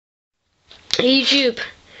YouTube.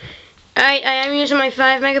 I am using my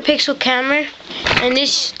 5 megapixel camera. In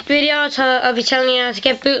this video I'll be telling you how to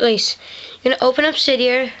get bootlace. You're gonna open up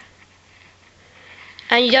CYDIA,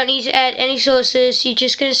 and you don't need to add any sources. You're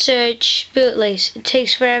just gonna search bootlace. It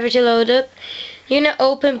takes forever to load up. You're gonna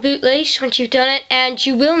open bootlace once you've done it, and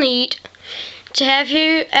you will need to have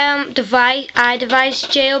your iDevice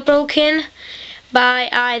jailbroken by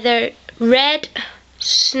either Red,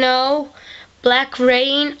 Snow, Black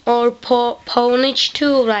Rain, or Ponage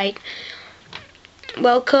tool. Right.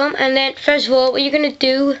 Welcome. And then first of all, what you're gonna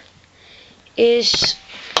do is,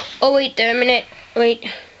 oh wait there a minute. Wait.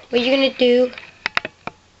 What you're gonna do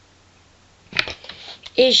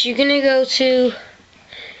is you're gonna go to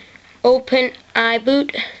Open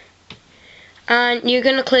iBoot, and you're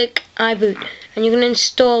gonna click iBoot, and you're gonna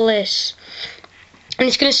install this, and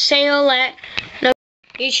it's gonna say all that. Now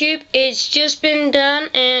YouTube, it's just been done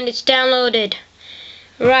and it's downloaded.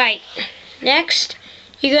 Right, next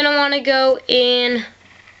you're gonna want to go in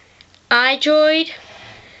idroid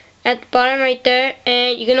at the bottom right there,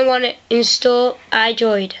 and you're gonna want to install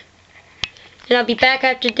idroid. And I'll be back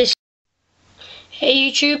after this. Hey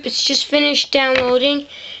YouTube, it's just finished downloading.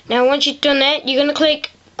 Now once you've done that, you're gonna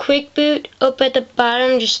click quick boot up at the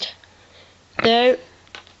bottom, just there,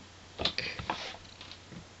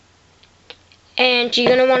 and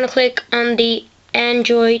you're gonna want to click on the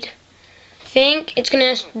Android thing.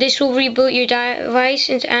 This will reboot your device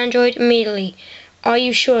into Android immediately. Are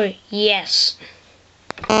you sure? Yes.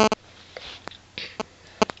 It's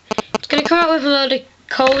gonna come out with a load of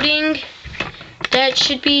coding. That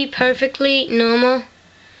should be perfectly normal.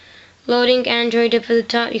 Loading Android up at the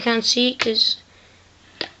top. You can't see because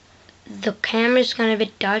the camera's kind of a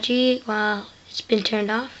bit dodgy while it's been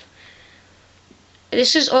turned off.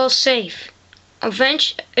 This is all safe.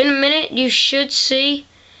 Eventually, in a minute, you should see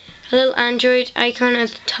a little Android icon at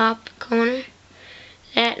the top corner.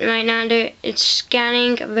 That right now there, it's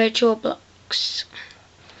scanning virtual blocks.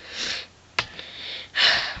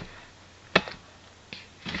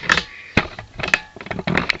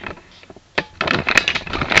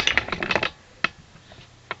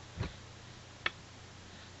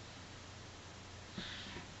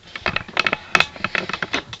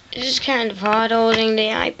 This is kind of hard holding the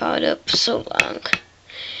iPod up so long.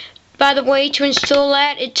 By the way, to install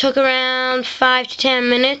that, it took around 5 to 10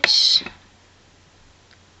 minutes.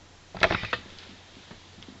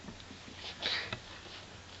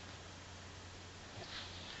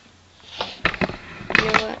 You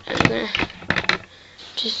know what? I'm gonna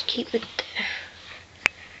just keep it there.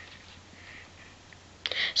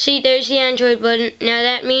 See, there's the Android button. Now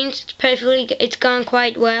that means it's gone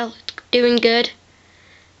quite well. It's doing good.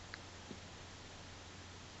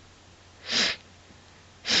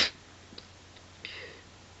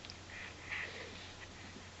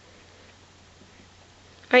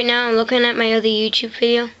 Right now I'm looking at my other YouTube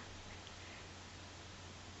video.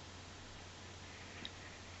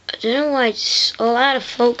 I don't know why it's all out of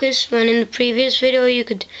focus when in the previous video you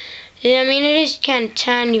could, I mean, it is kind of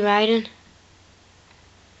tiny writing.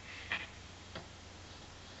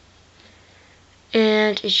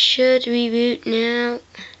 And it should reboot now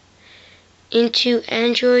into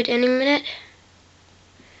Android any minute.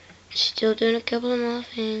 Still doing a couple of more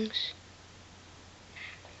things.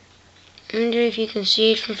 I wonder if you can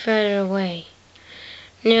see it from further away.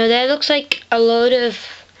 Now that looks like a load of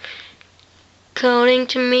coding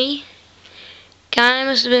to me. Guy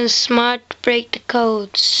must have been smart to break the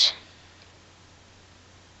codes.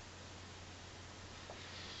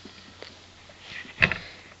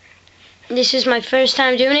 This is my first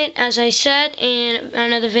time doing it, as I said in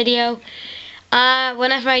another video.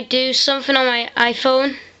 Whenever I do something on my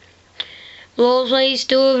iPhone, we'll always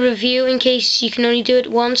do a review in case you can only do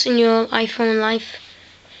it once in your iPhone life.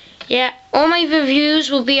 Yeah, all my reviews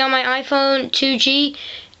will be on my iPhone 2G,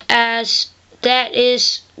 as that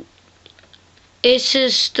is the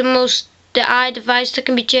iDevice that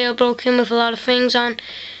can be jailbroken with a lot of things on.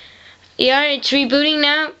 Yeah, it's rebooting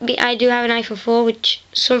now. I do have an iPhone 4, which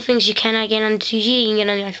some things you cannot get on the 2G, you can get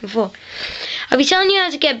on the iPhone 4. I'll be telling you how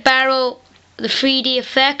to get the 3D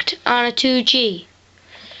effect on a 2G.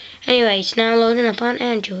 Anyway, it's now loading up on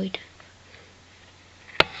Android.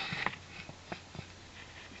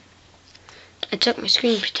 I took my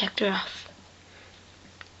screen protector off.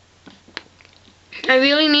 I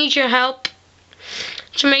really need your help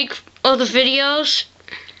to make other videos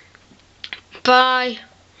by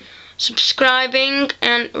subscribing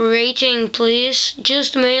and rating, please.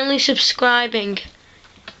 Just mainly subscribing.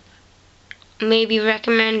 Maybe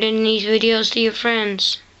recommending these videos to your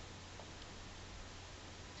friends.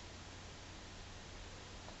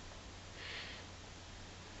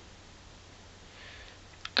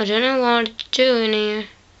 I don't know what it's doing here.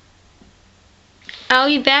 I'll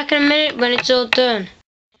be back in a minute when it's all done.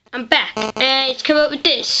 I'm back, and it's come up with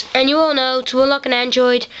this. And you all know, to unlock an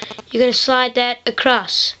Android, you're going to slide that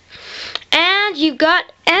across. And you've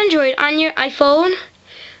got Android on your iPhone.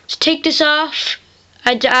 Let's take this off.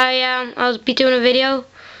 I'll be doing a video.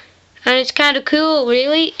 And it's kind of cool,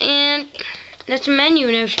 really. And that's the menu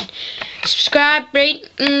and everything. Subscribe, rate,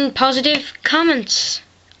 and positive comments.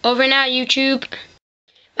 Over and out, YouTube.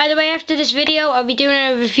 By the way, after this video, I'll be doing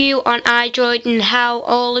a review on idroid and how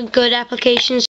all the good applications